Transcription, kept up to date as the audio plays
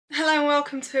Hello and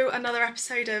welcome to another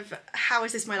episode of How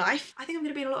Is This My Life? I think I'm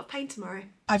going to be in a lot of pain tomorrow.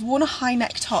 I've worn a high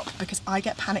neck top because I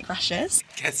get panic rashes.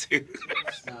 Guess who?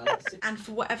 And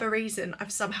for whatever reason,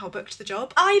 I've somehow booked the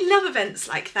job. I love events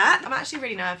like that. I'm actually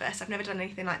really nervous. I've never done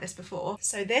anything like this before.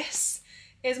 So this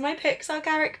is my Pixar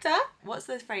character. What's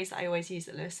the phrase that I always use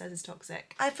that Lewis says is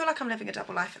toxic? I feel like I'm living a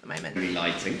double life at the moment.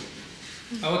 Lighting.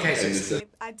 Oh, okay, so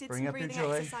I did some breathing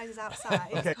exercises outside.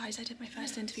 Okay. Guys, I did my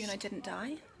first interview and I didn't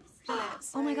die.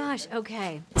 Oh my gosh,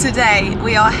 okay. Today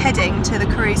we are heading to the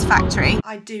cruise factory.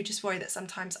 I do just worry that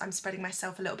sometimes I'm spreading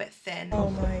myself a little bit thin.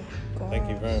 Oh my god. Thank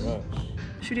you very much.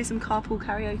 Should we do some carpool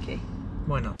karaoke?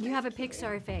 Why not? You have a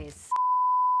Pixar face.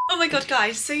 Oh my god,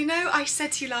 guys, so you know I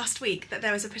said to you last week that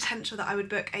there was a potential that I would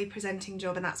book a presenting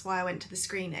job and that's why I went to the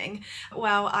screening.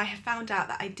 Well, I have found out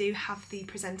that I do have the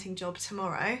presenting job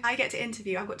tomorrow. I get to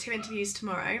interview, I've got 2 interviews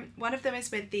tomorrow. One of them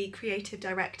is with the creative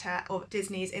director of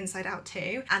Disney's Inside Out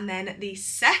 2, and then the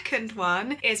second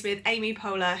one is with Amy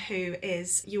Poehler, who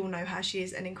is, you all know her, she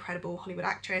is an incredible Hollywood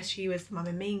actress. She was the mum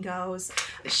in Mean Girls.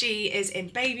 She is in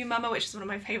Baby Mama, which is one of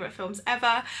my favourite films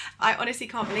ever. I honestly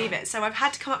can't believe it. So I've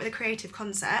had to come up with a creative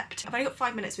concept. I've only got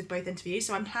 5 minutes with both interviews,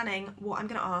 so I'm planning what I'm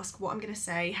going to ask, what I'm going to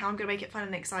say, how I'm going to make it fun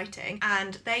and exciting.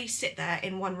 And they sit there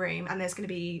in one room and there's going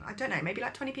to be, I don't know, maybe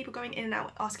like 20 people going in and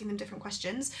out asking them different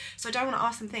questions. So I don't want to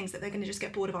ask them things that they're going to just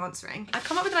get bored of answering. I've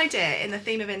come up with an idea in the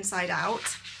theme of Inside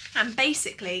Out. And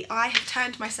basically, I have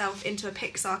turned myself into a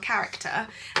Pixar character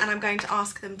and I'm going to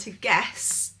ask them to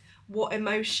guess what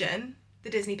emotion the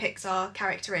Disney Pixar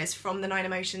character is from the 9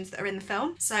 emotions that are in the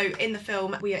film. So in the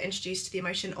film, we are introduced to the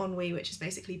emotion ennui, which is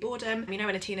basically boredom. You know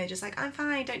when a teenager's like, I'm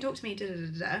fine, don't talk to me, da da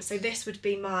da da. So this would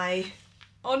be my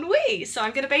ennui. So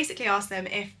I'm going to basically ask them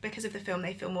if, because of the film,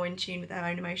 they feel more in tune with their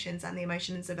own emotions and the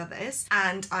emotions of others.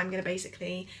 And I'm going to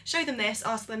basically show them this,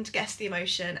 ask them to guess the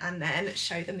emotion, and then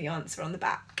show them the answer on the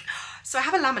back. So I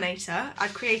have a laminator.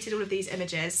 I've created all of these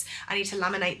images. I need to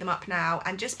laminate them up now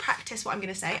and just practice what I'm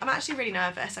going to say. I'm actually really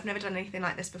nervous. I've never done anything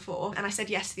like this before. And I said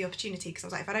yes to the opportunity because I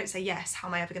was like, if I don't say yes, how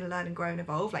am I ever going to learn and grow and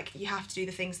evolve? Like, you have to do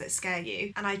the things that scare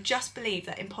you. And I just believe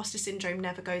that imposter syndrome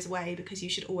never goes away because you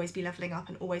should always be leveling up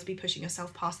and always be pushing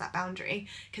yourself past that boundary,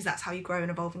 because that's how you grow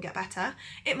and evolve and get better.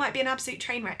 It might be an absolute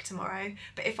train wreck tomorrow,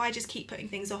 but if I just keep putting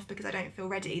things off because I don't feel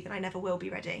ready, then I never will be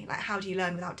ready. Like, how do you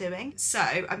learn without doing? So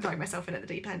I'm throwing myself in at the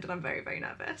deep end and I'm very, very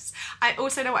nervous. I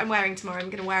also know what I'm wearing tomorrow. I'm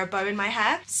going to wear a bow in my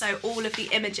hair. So all of the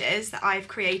images that I've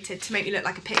created to make me look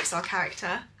like a Pixar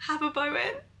character have a bow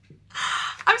in.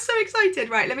 I'm so excited.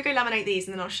 Right, let me go laminate these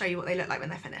and then I'll show you what they look like when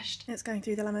they're finished. It's going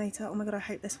through the laminator. Oh my god, I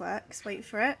hope this works. Wait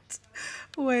for it.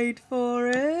 Wait for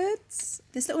it.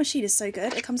 This little machine is so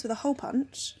good. It comes with a hole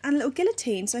punch and a little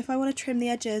guillotine. So if I want to trim the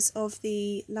edges of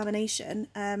the lamination,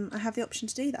 I have the option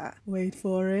to do that. Wait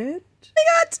for it. Oh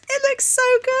my god, it looks so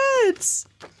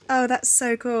good. Oh, that's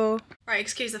so cool. Right,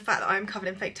 excuse the fact that I'm covered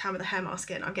in fake tan with a hair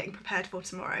mask in. I'm getting prepared for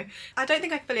tomorrow. I don't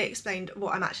think I fully explained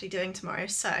what I'm actually doing tomorrow.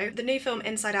 So the new film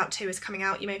Inside Out 2 is coming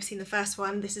out. You may have seen the first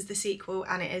one. This is the sequel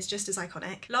and it is just as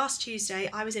iconic. Last Tuesday,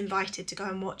 I was invited to go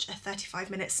and watch a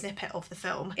 35-minute snippet of the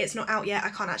film. It's not out yet. I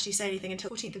can't actually say anything until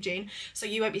 14th of June. So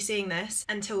you won't be seeing this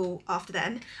until after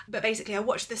then. But basically I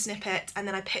watched the snippet and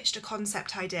then I pitched a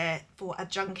concept idea for a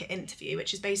junket interview,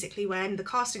 which is basically when the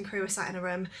cast and crew are sat in a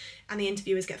room and the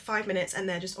interviewers get 5 minutes and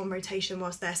they're just on rotation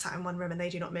whilst they're sat in one room and they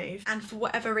do not move. And for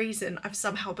whatever reason, I've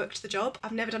somehow booked the job.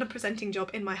 I've never done a presenting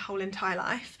job in my whole entire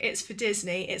life. It's for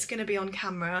Disney. It's going to be on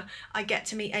camera. I get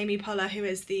to meet Amy Poehler, who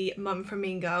is the mum from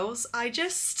Mean Girls.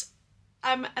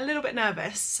 I'm a little bit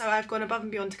nervous, so I've gone above and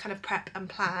beyond to kind of prep and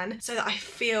plan so that I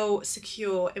feel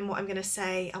secure in what I'm going to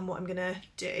say and what I'm going to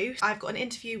do. I've got an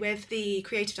interview with the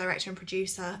creative director and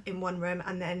producer in one room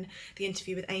and then the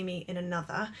interview with Amy in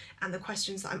another, and the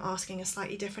questions that I'm asking are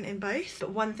slightly different in both. But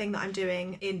one thing that I'm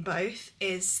doing in both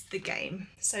is the game.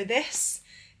 So this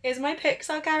is my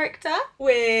Pixar character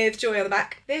with Joy on the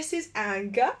back. This is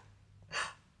Anger.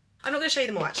 I'm not going to show you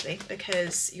them all actually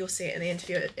because you'll see it in the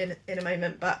interview in a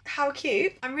moment, but how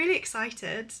cute. I'm really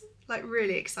excited, like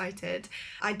really excited.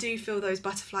 I do feel those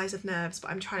butterflies of nerves,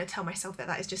 but I'm trying to tell myself that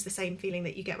that is just the same feeling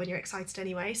that you get when you're excited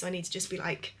anyway, so I need to just be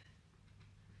like,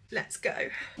 let's go.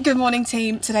 Good morning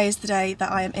team. Today is the day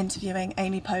that I am interviewing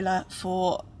Amy Poehler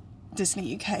for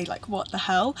Disney UK. Like, what the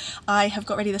hell? I have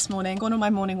got ready this morning, gone on my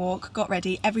morning walk, got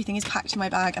ready, everything is packed in my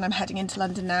bag and I'm heading into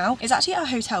London now. It's actually at a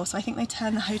hotel, so I think they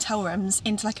turn the hotel rooms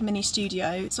into like a mini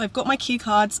studio. So I've got my cue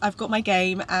cards, I've got my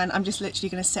game, and I'm just literally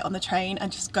going to sit on the train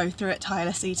and just go through it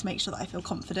tirelessly to make sure that I feel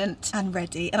confident and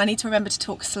ready. And I need to remember to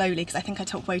talk slowly because I think I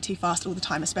talk way too fast all the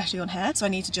time, especially on here, so I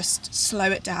need to just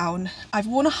slow it down. I've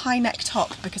worn a high neck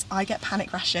top because I get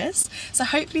panic rashes, so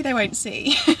hopefully they won't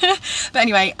see. But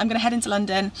anyway, I'm going to head into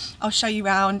London. I'll show you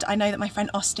around. I know that my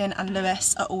friend Austin and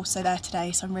Lewis are also there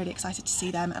today, so I'm really excited to see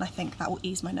them, and I think that will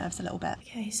ease my nerves a little bit.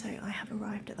 Okay, so I have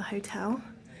arrived at the hotel.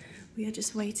 We are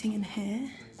just waiting in here.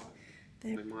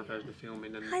 My version of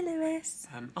filming and... Hi, Lewis.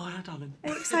 Oh, hi, darling. Are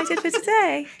you excited for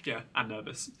today? Yeah, I'm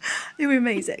nervous. You're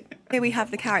amazing. Here we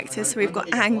have the characters. So we've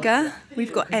got anger,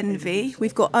 we've got envy,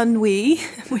 we've got ennui,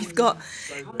 we've got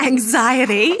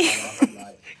anxiety.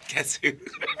 Guess who?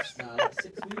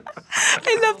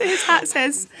 I love that his hat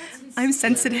says, I'm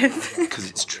sensitive. Because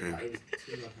it's true.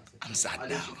 I'm sad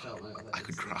now. I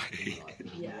could cry.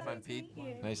 I'm Pete.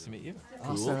 Nice to meet you.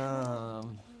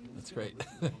 Awesome. That's great.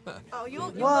 Oh,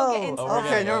 you'll Whoa! get into that.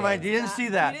 Okay, never mind. You didn't see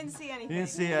that. You didn't see anything. You didn't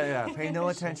see it, yeah. Pay no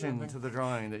attention to the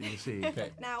drawing that you see.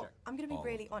 Okay. Now, I'm going to be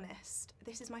really honest.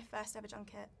 This is my first ever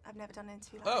junket. I've never done an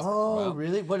interview like Oh. this. Oh, Well,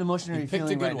 really? What emotion are you you picked a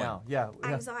feeling good right one. now? Yeah.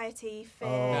 Anxiety, fear.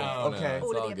 Oh, okay. It's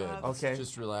All of all the good. above. Okay.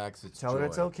 Just relax. It's Tell her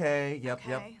it's joy. okay. Yep,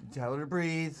 yep. Okay. Tell her to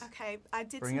breathe. Okay, I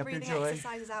did Bring some up your breathing joy.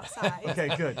 exercises outside. Okay,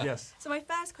 good. Yes. So my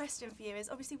first question for you is,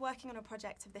 obviously working on a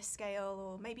project of this scale,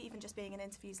 or maybe even just being in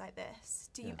interviews like this,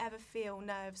 do you ever feel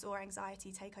nerves or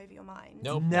anxiety take over your mind?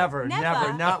 Nope. Never, Never?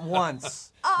 never, not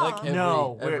once. Oh. Like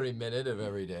every minute of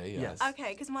every day. Yes. Okay,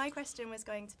 because my question was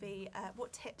going to be,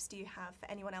 what tips do you have for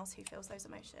anyone else who feels those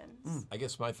emotions? I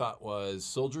guess my thought was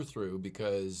soldier through,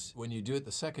 because when you do it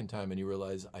the second time and you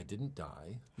realize I didn't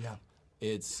die, Yeah.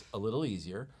 it's a little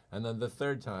easier. And then the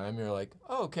third time you're like,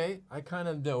 oh, okay, I kind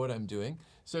of know what I'm doing.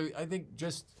 So I think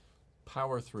just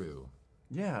power through.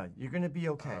 Yeah, you're gonna be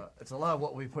okay. It's a lot of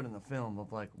what we put in the film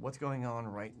of like what's going on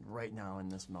right now in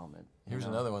this moment. you Here's know?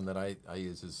 another one that I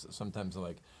use is sometimes I'm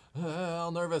like,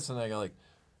 I'm nervous, and I go like,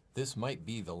 this might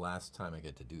be the last time I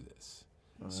get to do this.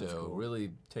 So cool. really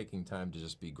taking time to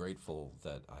just be grateful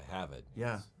that I have it.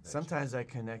 Yeah. is Sometimes I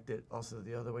connect it also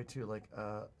the other way too. Like,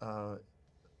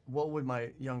 what would my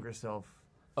younger self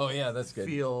Oh yeah, that's good.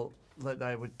 feel that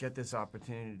I would get this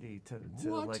opportunity to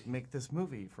What? like make this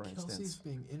movie, for Kelsey's instance?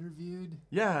 being interviewed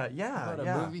Yeah, yeah, about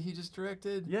yeah. a movie he just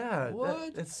directed. Yeah,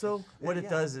 What? it's so. What it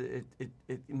does, it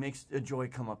makes a joy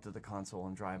come up to the console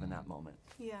and drive in that moment.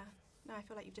 Yeah. No, I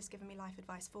feel like you've just given me life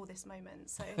advice for this moment,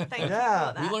 so thank you Yeah.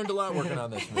 for that. We learned a lot working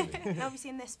on this movie. And obviously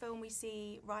in this film we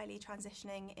see Riley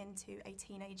transitioning into a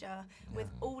teenager with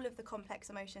all of the complex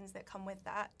emotions that come with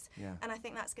that. Yeah. And I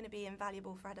think that's going to be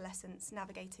invaluable for adolescents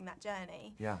navigating that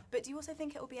journey. Yeah. But do you also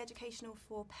think it will be educational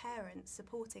for parents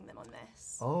supporting them on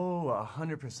this? Oh,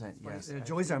 100%. Yes.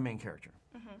 Joy's our main character.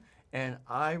 And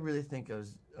I really think of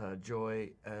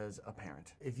Joy as a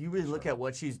parent. If you really look at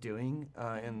what she's doing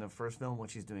in the first film, what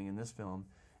she's doing in this film,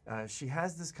 she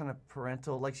has this kind of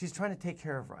parental, like she's trying to take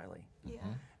care of Riley. Yeah.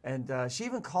 And she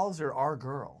even calls her our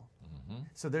girl.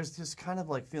 So there's this kind of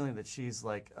like feeling that she's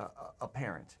like a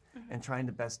parent and trying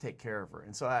to best take care of her.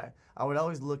 And so I would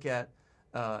always look at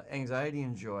Anxiety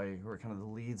and Joy, who are kind of the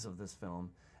leads of this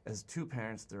film, as two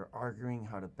parents that are arguing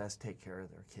how to best take care of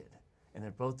their kid. And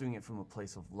they're both doing it from a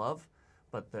place of love,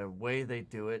 but the way they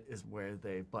do it is where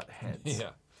they butt heads. Yeah.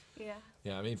 Yeah.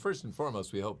 Yeah, I mean, first and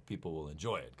foremost, we hope people will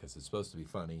enjoy it because it's supposed to be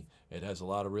funny. It has a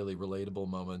lot of really relatable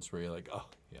moments where you're like, oh,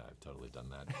 yeah, I've totally done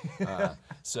that.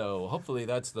 So hopefully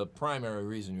that's the primary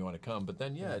reason you want to come. But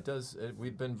then, yeah, it does.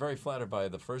 We've been very flattered by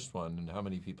the first one and how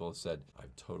many people have said, I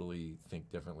totally think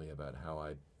differently about how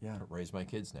I raise my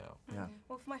kids now. Yeah.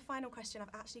 Well, for my final question,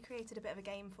 I've actually created a bit of a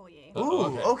game for you.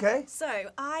 Ooh, okay. So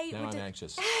I Now would I'm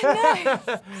anxious.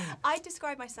 no, I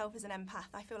describe myself as an empath.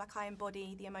 I feel like I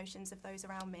embody the emotions of those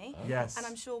around me. Yes. And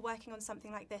I'm sure working on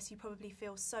something like this, you probably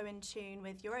feel so in tune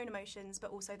with your own emotions,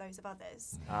 but also those of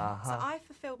others. So I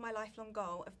fulfilled my lifelong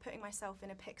goal of putting myself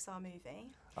in a Pixar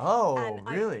movie. Oh, And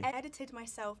really? I edited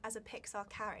myself as a Pixar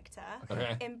character,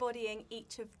 Okay. embodying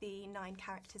each of the 9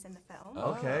 characters in the film.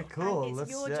 Okay, cool. And it's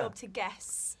Let's, your yeah. job to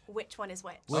guess which one is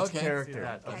which. Which Okay.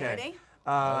 character? Okay, ready?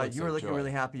 looks You were like looking Joy.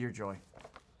 really happy. You're Joy.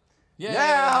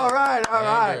 Yeah. All right, all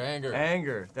right. Anger.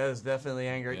 Anger. That is definitely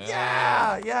anger. Yeah.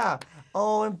 Yeah, yeah.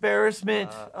 Oh,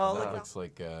 embarrassment. Oh, That look. looks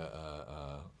like,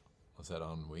 was that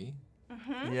ennui?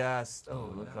 Yes.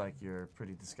 Oh, look like you're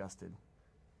pretty disgusted.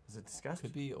 Is it disgust?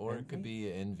 Could be, or it could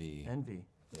be envy. Envy.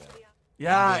 Yeah.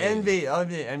 Yeah, Envy.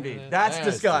 envy. That's That's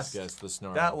disgust. The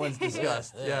snarl. That one's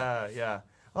disgust. Yeah, yeah.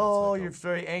 Oh, like you're a-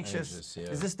 very anxious. anxious, yeah.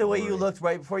 Is this the way you Worried. looked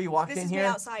right before you walked This in is me here?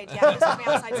 outside, yeah. This is me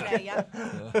outside today,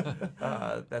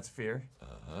 yeah. That's fear.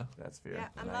 Uh-huh. That's fear. Yeah,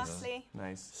 and Nice. lastly,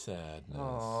 Nice. Sadness.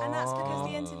 and that's because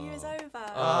the interview is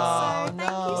over. Oh, so thank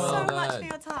you so Well much done. for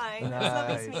your time. It was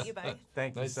lovely to meet you both.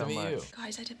 Thank you Nice so to meet much. you.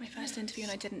 Guys, I did my first interview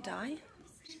and I didn't die.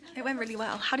 It went really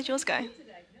well. How did yours go?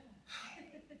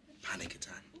 Panic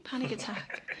attack. Panic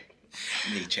attack.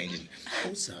 I need changing.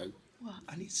 Also,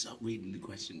 I need to start reading the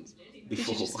questions Did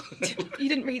before. you, you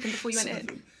didn't read them before you went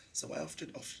in? So I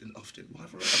often, why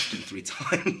have I often 3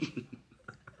 times?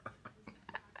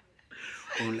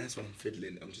 Or unless when I'm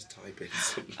fiddling, I'm just typing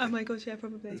something. Oh my gosh, yeah,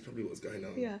 probably. That's probably what's going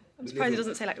on. Yeah, I'm surprised it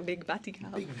doesn't say like a big batty cow.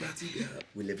 Big batty girl.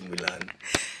 We live and we learn.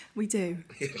 We do.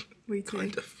 Yeah, We do.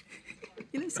 kind of.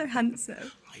 You look so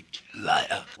handsome.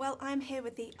 Liar. Well, I'm here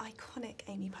with the iconic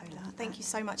Amy Poehler. Thank you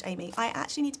so much, Amy. I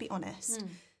actually need to be honest.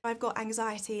 I've got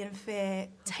anxiety and fear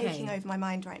taking over my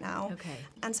mind right now. Okay.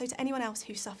 And so to anyone else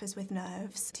who suffers with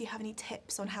nerves, do you have any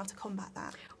tips on how to combat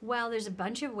that? Well, there's a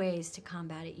bunch of ways to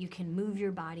combat it. You can move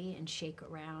your body and shake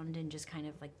around and just kind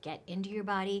of like get into your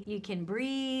body. You can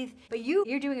breathe. But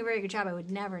you're doing a very good job. I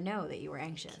would never know that you were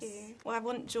anxious. Thank you. Well, I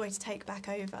want Joy to take back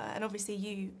over, and obviously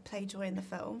you play Joy in the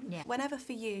film. Yeah. Whenever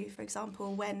for you, for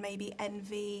example, when maybe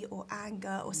envy or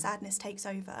anger or sadness takes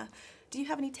over, do you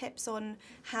have any tips on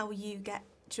how you get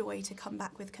Joy to come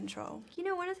back with control? You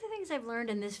know, one of the things I've learned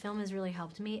in this film has really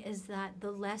helped me is that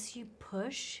the less you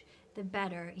push, the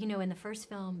better. You know, in the first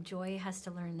film, Joy has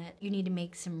to learn that you need to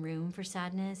make some room for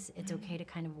sadness. It's okay to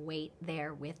kind of wait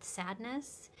there with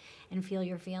sadness and feel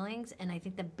your feelings. And I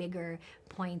think the bigger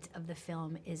point of the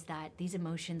film is that these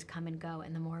emotions come and go,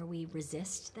 and the more we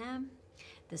resist them,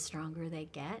 the stronger they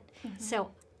get.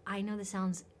 So I know this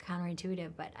sounds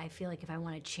counterintuitive, but I feel like if I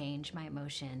want to change my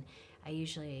emotion, I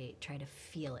usually try to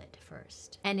feel it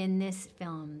first. And in this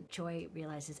film, Joy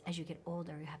realizes as you get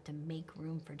older, you have to make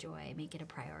room for joy, make it a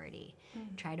priority.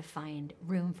 Try to find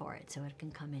room for it so it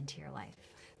can come into your life.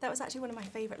 That was actually one of my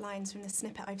favourite lines from the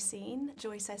snippet I've seen.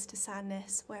 Joy says to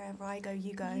sadness, "Wherever I go,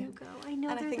 you go." You go. I know,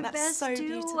 And I they're think the that's best so duo.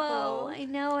 beautiful. I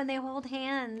know, and they hold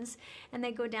hands and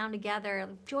they go down together.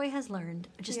 Joy has learned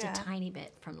just Yeah. a tiny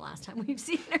bit from the last time we've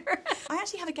seen her. I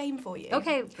actually have a game for you.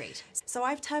 Okay, great. So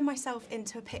I've turned myself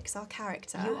into a Pixar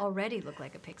character. You already look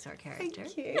like a Pixar character.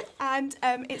 Thank you. And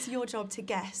it's your job to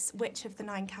guess which of the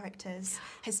 9 characters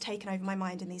has taken over my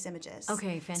mind in these images.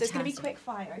 Okay, So it's going to be fantastic. quick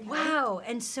fire, okay? Wow,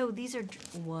 and so these are,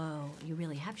 whoa, you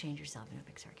really have changed yourself into a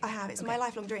Pixar character. I have. It's my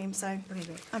lifelong dream, so Okay,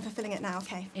 great. I'm fulfilling it now,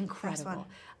 okay? First Incredible. one.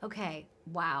 Okay,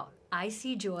 wow. I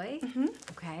see joy.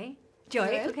 Okay. Joy,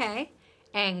 Good. okay.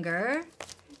 Anger.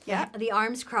 Yeah. The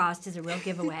arms crossed is a real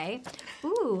giveaway.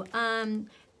 Ooh,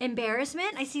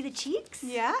 embarrassment. I see the cheeks.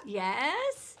 Yeah.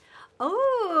 Yes.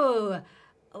 Oh.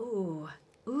 Oh.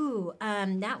 Ooh.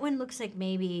 That one looks like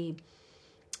maybe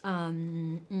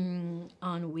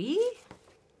ennui.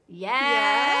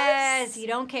 Yes. You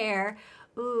don't care.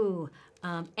 Ooh.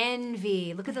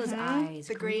 Envy. Look at those eyes.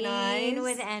 The green eyes.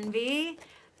 with envy.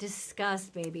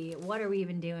 Disgust, baby. What are we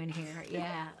even doing here?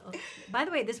 Yeah. By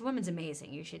the way, this woman's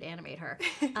amazing. You should animate her.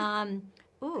 Anxiety.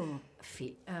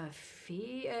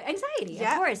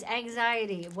 Yeah. Of course,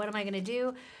 anxiety. What am I going to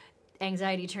do?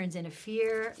 Anxiety turns into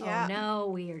fear. Yeah. Oh no,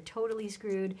 we are totally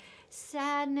screwed.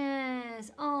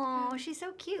 Sadness. Oh, she's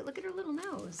so cute. Look at her little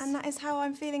nose. And that is how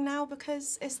I'm feeling now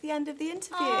because it's the end of the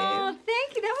interview. Oh,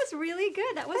 thank you. That was really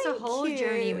good. That was a Thank whole you.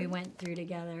 journey we went through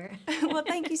together. Well,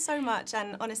 thank you so much,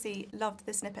 and honestly, loved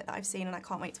the snippet that I've seen, and I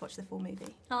can't wait to watch the full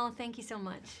movie. Oh, thank you so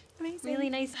much. Amazing. Really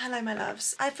nice. Hello, my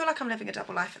loves. I feel like I'm living a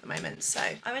double life at the moment. So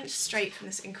I went straight from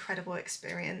this incredible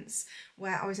experience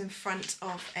where I was in front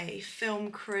of a film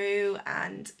crew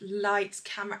and lights,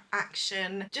 camera,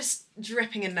 action, just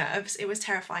dripping in nerves. It was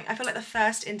terrifying. I feel like the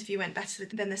first interview went better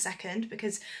than the second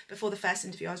because before the first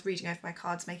interview I was reading over my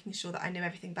cards, making sure that I knew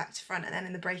everything back to front, and then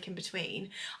in the break in between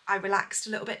I relaxed a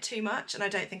little bit too much, and I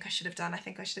don't think I should have done. I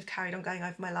think I should have carried on going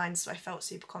over my lines, so I felt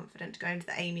super confident to go into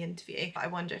the Amy interview. But I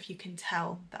wonder if you can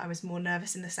tell that I was more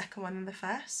nervous in the second one than the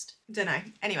first. Don't know.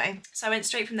 Anyway, so I went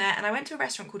straight from there and I went to a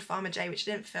restaurant called Farmer J, which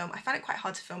I didn't film. I found it quite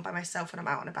hard to film by myself when I'm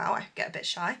out and about. I get a bit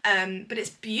shy. But it's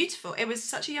beautiful. It was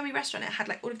such a yummy restaurant. It had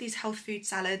like all of these health food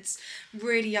salads,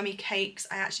 really yummy cakes.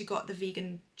 I actually got the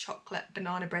vegan chocolate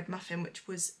banana bread muffin, which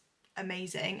was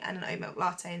amazing, and an oat milk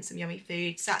latte and some yummy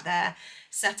food. Sat there,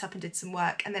 set up and did some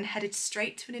work, and then headed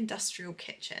straight to an industrial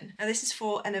kitchen. Now this is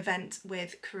for an event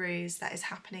with Cruise that is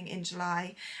happening in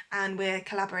July, and we're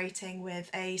collaborating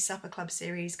with a supper club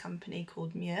series company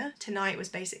called Muir. Tonight was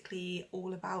basically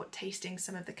all about tasting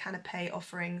some of the canapé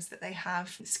offerings that they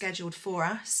have scheduled for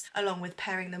us, along with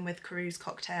pairing them with Cruise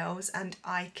cocktails, and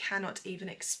I cannot even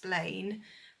explain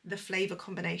the flavour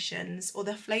combinations or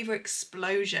the flavour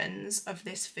explosions of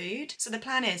this food. So the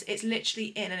plan is it's literally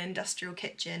in an industrial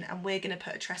kitchen, and we're going to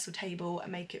put a trestle table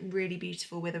and make it really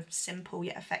beautiful with a simple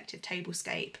yet effective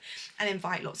tablescape, and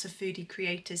invite lots of foodie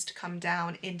creators to come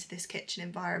down into this kitchen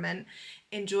environment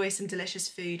enjoy some delicious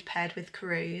food paired with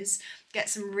Karoo's, get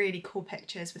some really cool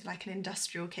pictures with like an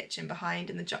industrial kitchen behind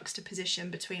and the juxtaposition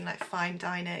between like fine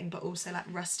dining but also like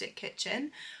rustic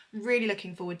kitchen. Really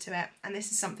looking forward to it, and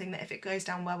this is something that if it goes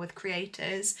down well with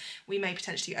creators, we may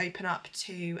potentially open up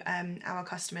to our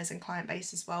customers and client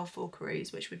base as well for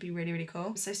Karoo's, which would be really, really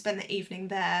cool. So spend the evening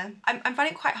there. I'm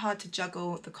finding it quite hard to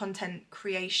juggle the content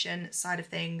creation side of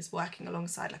things working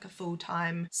alongside like a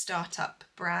full-time startup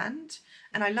brand.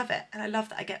 And I love it, and I love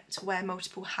that I get to wear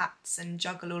multiple hats and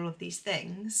juggle all of these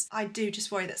things. I do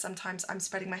just worry that sometimes I'm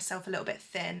spreading myself a little bit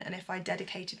thin, and if I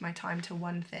dedicated my time to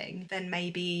one thing, then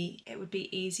maybe it would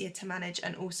be easier to manage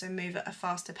and also move at a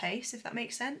faster pace, if that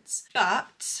makes sense.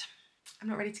 But I'm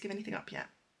not ready to give anything up yet.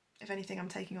 If anything, I'm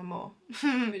taking on more,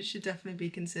 which should definitely be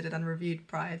considered and reviewed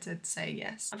prior to saying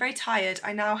yes. I'm very tired.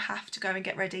 I now have to go and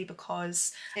get ready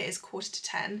because it is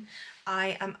 10:15.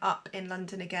 I am up in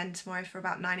London again tomorrow for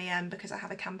about 9 AM because I have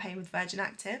a campaign with Virgin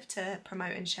Active to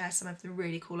promote and share some of the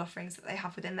really cool offerings that they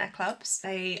have within their clubs.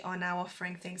 They are now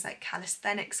offering things like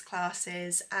calisthenics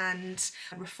classes and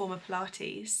reformer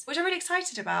Pilates, which I'm really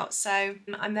excited about. So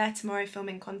I'm there tomorrow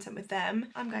filming content with them.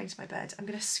 I'm going to my bed. I'm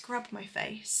going to scrub my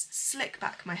face, slick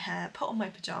back my hair, put on my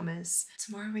pyjamas.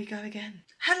 Tomorrow we go again.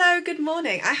 Hello, good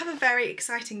morning. I have a very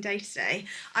exciting day today.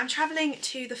 I'm travelling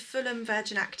to the Fulham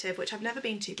Virgin Active, which I've never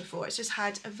been to before. It's just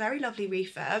had a very lovely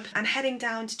refurb, and heading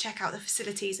down to check out the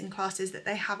facilities and classes that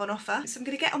they have on offer. So I'm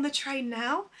going to get on the train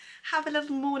now, have a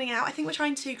little morning out. I think we're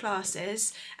trying 2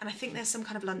 classes and I think there's some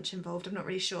kind of lunch involved, I'm not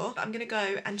really sure. But I'm going to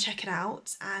go and check it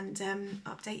out and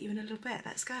update you in a little bit.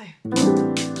 Let's go.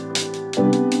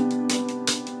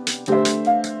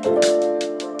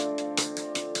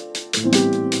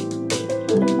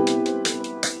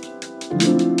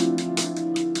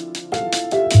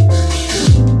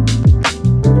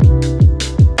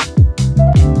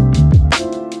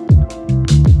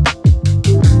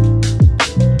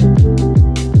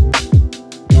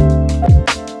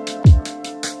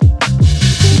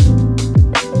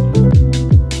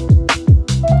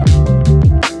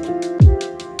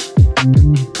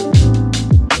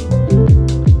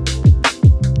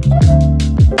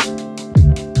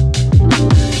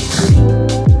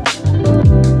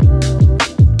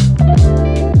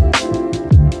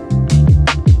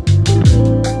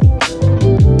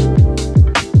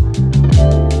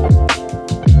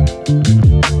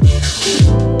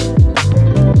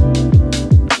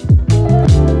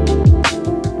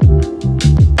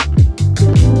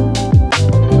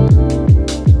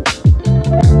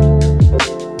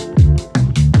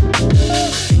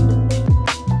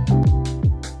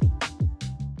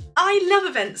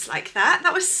 Events like that.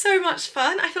 That was so much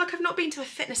fun. I feel like I've not been to a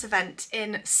fitness event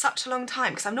in such a long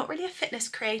time because I'm not really a fitness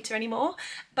creator anymore,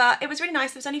 but it was really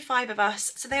nice. There was only 5 of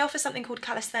us. So they offer something called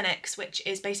calisthenics, which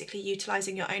is basically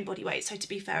utilising your own body weight. So to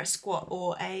be fair, a squat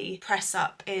or a press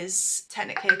up is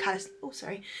technically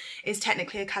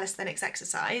a calisthenics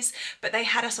exercise, but they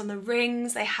had us on the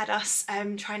rings, they had us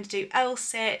trying to do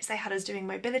L-sits, they had us doing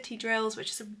mobility drills, which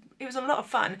is it was a lot of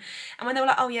fun. And when they were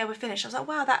like, oh yeah, we're finished, I was like,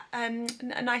 wow, that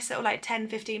a nice little like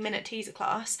 10-15 minute teaser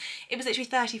class. It was literally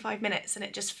 35 minutes and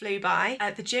it just flew by.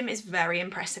 The gym is very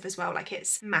impressive as well, like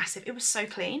it's massive. It was so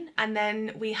clean. And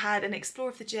then we had an explore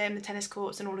of the gym, the tennis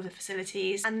courts and all of the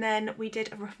facilities. And then we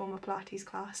did a reformer Pilates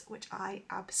class, which I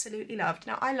absolutely loved.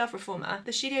 Now I love reformer.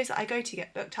 The studios that I go to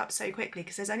get booked up so quickly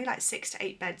because there's only like 6 to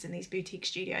 8 beds in these boutique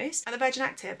studios. At the Virgin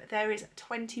Active, there is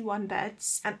 21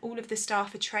 beds and all of the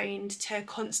staff are trained to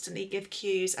constantly give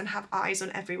cues and have eyes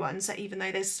on everyone. So even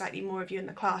though there's slightly more of you in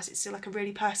the class, it's still like a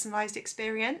really personalised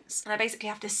experience. And I basically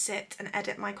have to sit and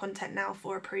edit my content now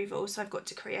for approval. So I've got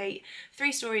to create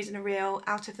 3 stories in a reel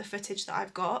out of the footage that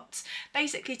I've got,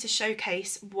 basically to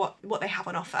showcase what they have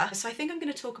on offer. So I think I'm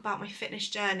going to talk about my fitness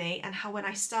journey and how when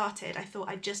I started, I thought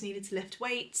I just needed to lift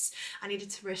weights, I needed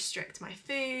to restrict my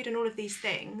food and all of these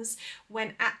things,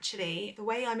 when actually the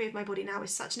way I move my body now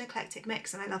is such an eclectic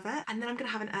mix and I love it. And then I'm going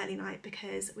to have an early night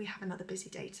because we have another busy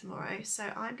day tomorrow. So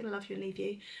I'm going to love you and leave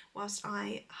you whilst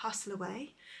I hustle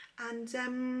away. And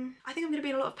I think I'm going to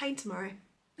be in a lot of pain tomorrow.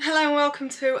 Hello and welcome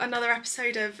to another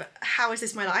episode of How Is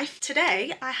This My Life?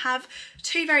 Today I have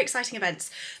 2 very exciting events.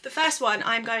 The first one,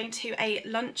 I'm going to a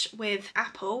lunch with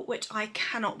Apple, which I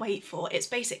cannot wait for. It's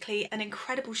basically an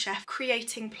incredible chef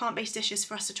creating plant-based dishes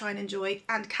for us to try and enjoy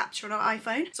and capture on our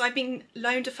iPhone. So I've been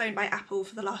loaned a phone by Apple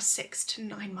for the last 6 to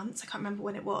 9 months, I can't remember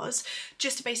when it was,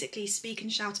 just to basically speak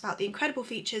and shout about the incredible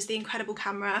features, the incredible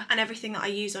camera and everything that I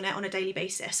use on it on a daily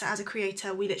basis. So as a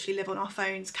creator, we literally live on our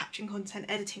phones, capturing content,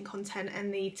 editing content,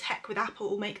 and the only tech with Apple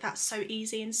will make that so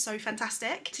easy and so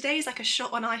fantastic. Today is like a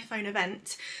shot on iPhone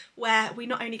event where we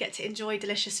not only get to enjoy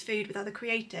delicious food with other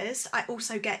creators, I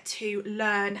also get to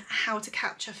learn how to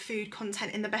capture food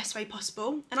content in the best way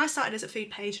possible. And I started as a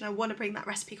food page and I want to bring that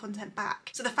recipe content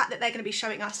back. So the fact that they're going to be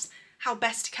showing us how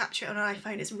best to capture it on an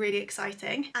iPhone is really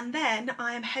exciting. And then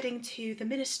I am heading to the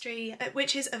Ministry,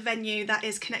 which is a venue that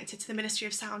is connected to the Ministry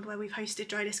of Sound where we've hosted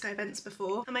dry disco events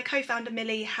before. And my co-founder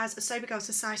Millie has a Sober Girls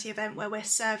Society event where we're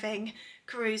serving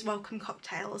Carews welcome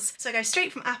cocktails. So I go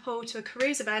straight from Apple to a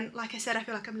Carews event. Like I said, I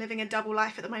feel like I'm living a double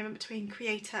life at the moment between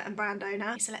creator and brand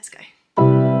owner. So let's go.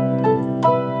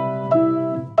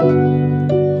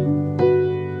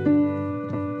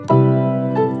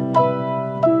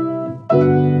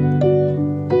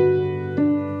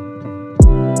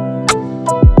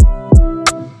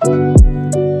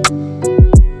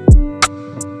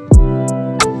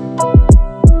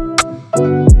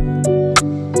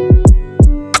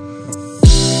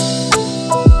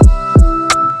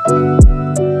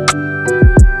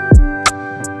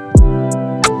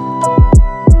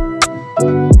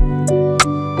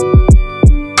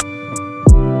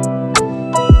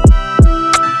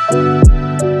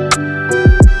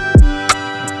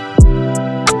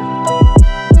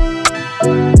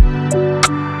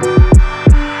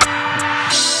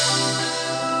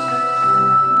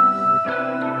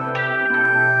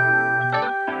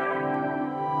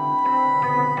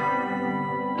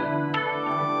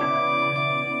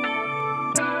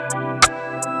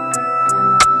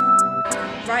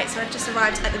 Right, so I've just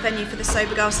arrived at the venue for the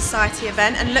Sober Girls Society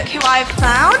event and look who I've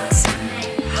found!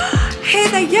 Here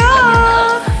they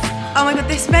are! Oh my god,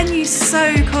 this venue's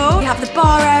so cool. We have the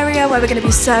bar area where we're going to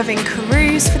be serving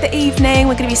Carews for the evening.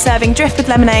 We're going to be serving drift with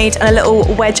lemonade and a little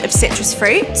wedge of citrus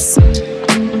fruits. Here's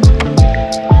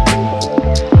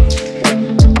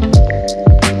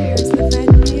the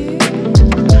venue.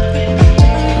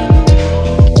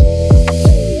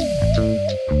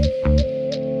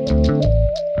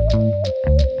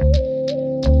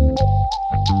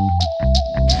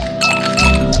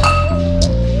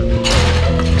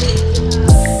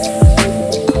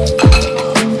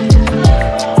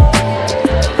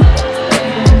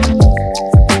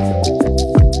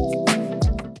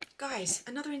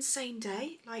 Another insane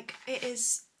day. Like, it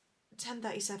is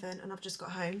 10:37 and I've just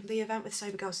got home. The event with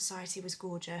Sober Girls Society was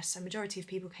gorgeous. A majority of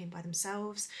people came by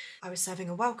themselves. I was serving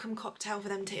a welcome cocktail for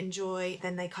them to enjoy.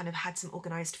 Then they kind of had some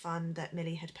organised fun that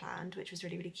Millie had planned, which was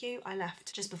really, really cute. I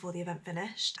left just before the event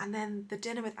finished. And then the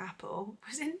dinner with Apple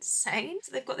was insane.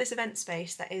 So they've got this event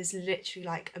space that is literally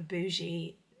like a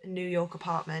bougie New York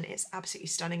apartment. It's absolutely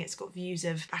stunning. It's got views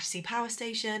of Battersea Power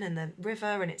Station and the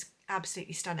river, and it's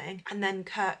absolutely stunning. And then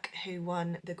Kirk, who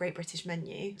won the Great British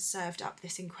Menu, served up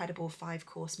this incredible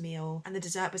 5-course meal, and the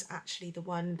dessert was actually the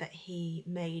one that he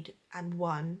made and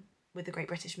won with the Great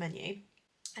British Menu.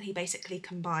 And he basically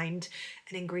combined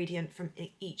an ingredient from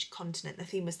each continent. The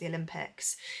theme was the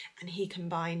Olympics, and he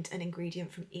combined an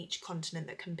ingredient from each continent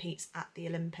that competes at the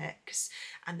Olympics.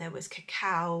 And there was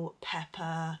cacao,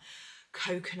 pepper,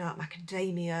 coconut,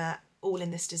 macadamia, all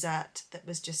in this dessert that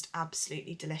was just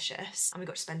absolutely delicious. And we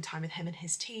got to spend time with him and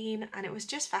his team, and it was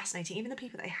just fascinating. Even the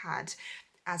people they had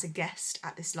as a guest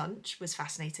at this lunch was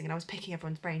fascinating, and I was picking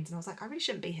everyone's brains and I was like, I really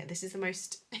shouldn't be here. This is the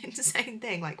most insane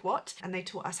thing, like what? And they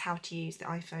taught us how to use the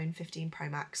iPhone 15 Pro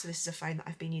Max. So this is a phone that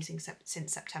I've been using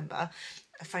since September,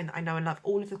 a phone that I know and love.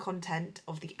 All of the content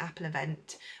of the Apple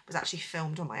event was actually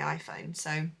filmed on my iPhone.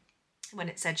 So when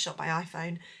it said shot by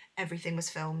iPhone, everything was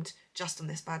filmed just on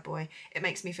this bad boy. It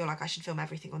makes me feel like I should film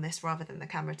everything on this rather than the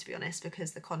camera, to be honest,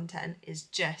 because the content is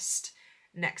just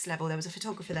next level. There was a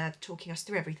photographer there talking us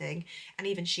through everything, and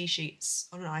even she shoots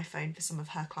on an iPhone for some of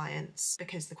her clients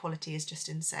because the quality is just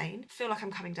insane. I feel like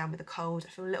I'm coming down with a cold.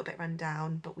 I feel a little bit run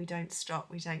down, but we don't stop,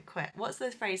 we don't quit. What's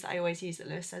the phrase that I always use that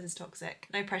Lewis says is toxic?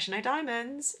 No pressure, no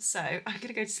diamonds. So I'm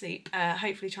gonna go to sleep,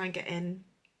 hopefully try and get in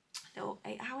a little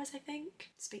 8 hours, I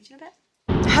think. Speak to you in a bit.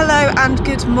 Hello and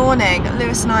good morning.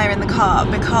 Lewis and I are in the car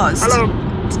because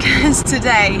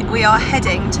today we are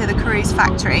heading to the Carews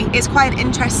factory. It's quite an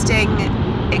interesting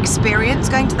experience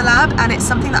going to the lab, and it's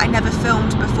something that I never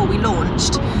filmed before we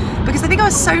launched because I think I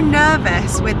was so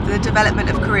nervous with the development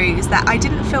of Carews that I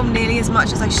didn't film nearly as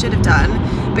much as I should have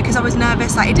done because I was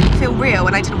nervous, like it didn't feel real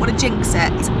and I didn't want to jinx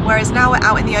it. Whereas now we're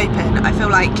out in the open, I feel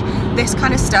like this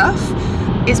kind of stuff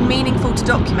is meaningful to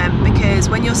document, because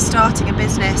when you're starting a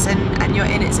business and you're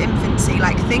in its infancy,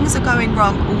 like things are going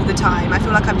wrong all the time. I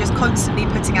feel like I'm just constantly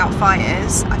putting out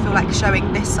fires. I feel like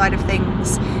showing this side of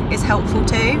things is helpful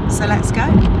too. So let's go.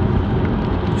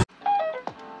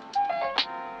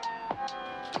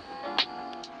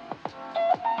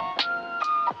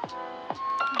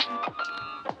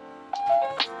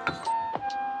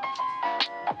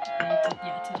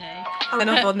 Turn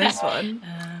off on this one.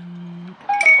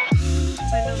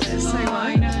 I love it so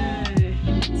much.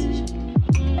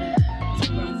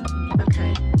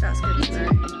 Okay, that's good to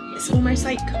know. It's almost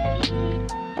like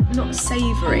not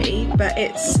savoury, but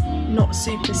it's not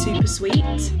super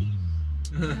sweet.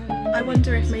 I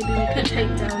wonder if maybe we could take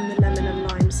down the lemon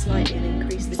and lime slightly and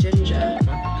increase the ginger. Of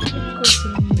course.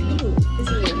 Ooh, is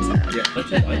it water?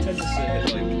 Yeah, I tend to serve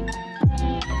it like.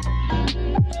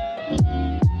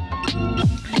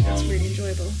 I think that's really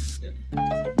enjoyable.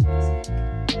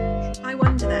 I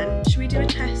wonder then, should we do a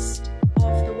test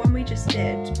of the one we just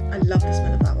did? I love the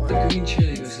smell of that one. The green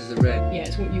chili versus the red. Yeah,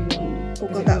 it's what you want. Oh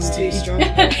god, that's too strong.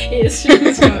 It is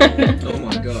super strong. Oh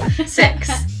my god. 6.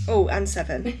 Oh, and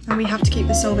 7. And we have to keep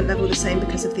the solvent level the same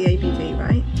because of the ABV,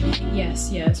 right?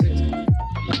 Yes, yeah, that's what it's.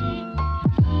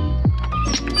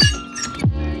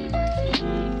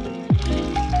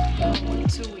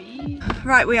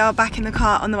 Right, we are back in the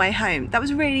car on the way home. That was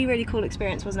a really cool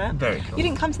experience, wasn't it? Very cool. You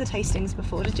didn't come to the tastings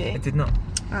before, did you? I did not.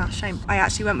 Oh, shame. I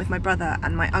actually went with my brother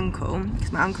and my uncle,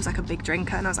 because my uncle's like a big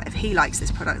drinker, and I was like, if he likes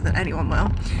this product, then anyone will.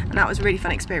 And that was a really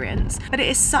fun experience. But it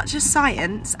is such a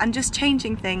science, and just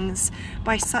changing things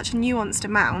by such a nuanced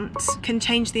amount can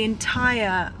change the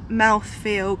entire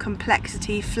mouthfeel,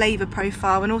 complexity, flavour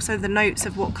profile, and also the notes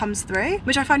of what comes through,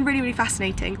 which I find really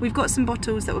fascinating. We've got some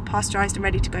bottles that were pasteurised and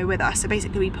ready to go with us, so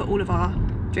basically we put all of our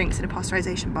drinks in a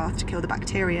pasteurisation bath to kill the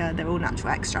bacteria. They're all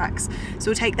natural extracts, so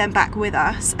we'll take them back with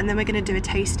us, and then we're going to do a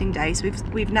tasting day. So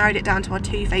we've narrowed it down to our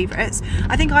 2 favourites.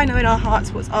 I think I know in our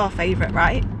hearts what's our favourite,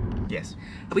 right? Yes.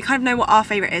 We kind of know what our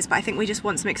favourite is, but I think we just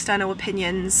want some external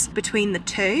opinions between the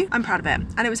 2. I'm proud of it,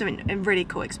 and it was a really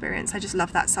cool experience. I just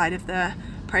love that side of the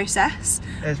process.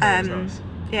 Nice.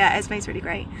 Yeah, Esme's really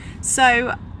great.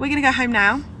 So we're going to go home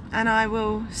now, and I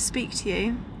will speak to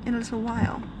you in a little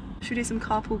while. Should we do some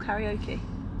carpool karaoke?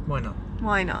 Why not?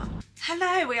 Why not?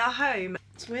 Hello, we are home.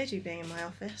 It's weird you being in my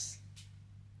office.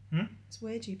 It's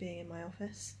weird you being in my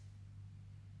office.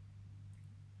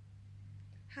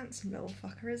 Handsome little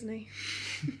fucker, isn't he?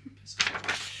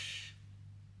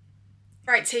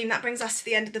 Right team, that brings us to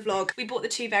the end of the vlog. We brought the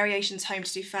 2 variations home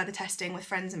to do further testing with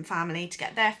friends and family to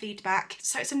get their feedback.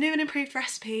 So it's a new and improved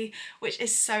recipe, which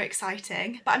is so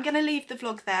exciting. But I'm gonna leave the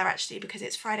vlog there actually because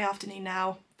it's Friday afternoon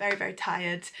now, very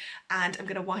tired, and I'm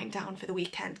gonna wind down for the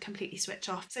weekend, completely switch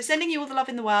off. So sending you all the love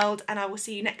in the world, and I will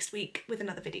see you next week with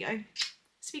another video.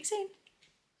 Speak soon.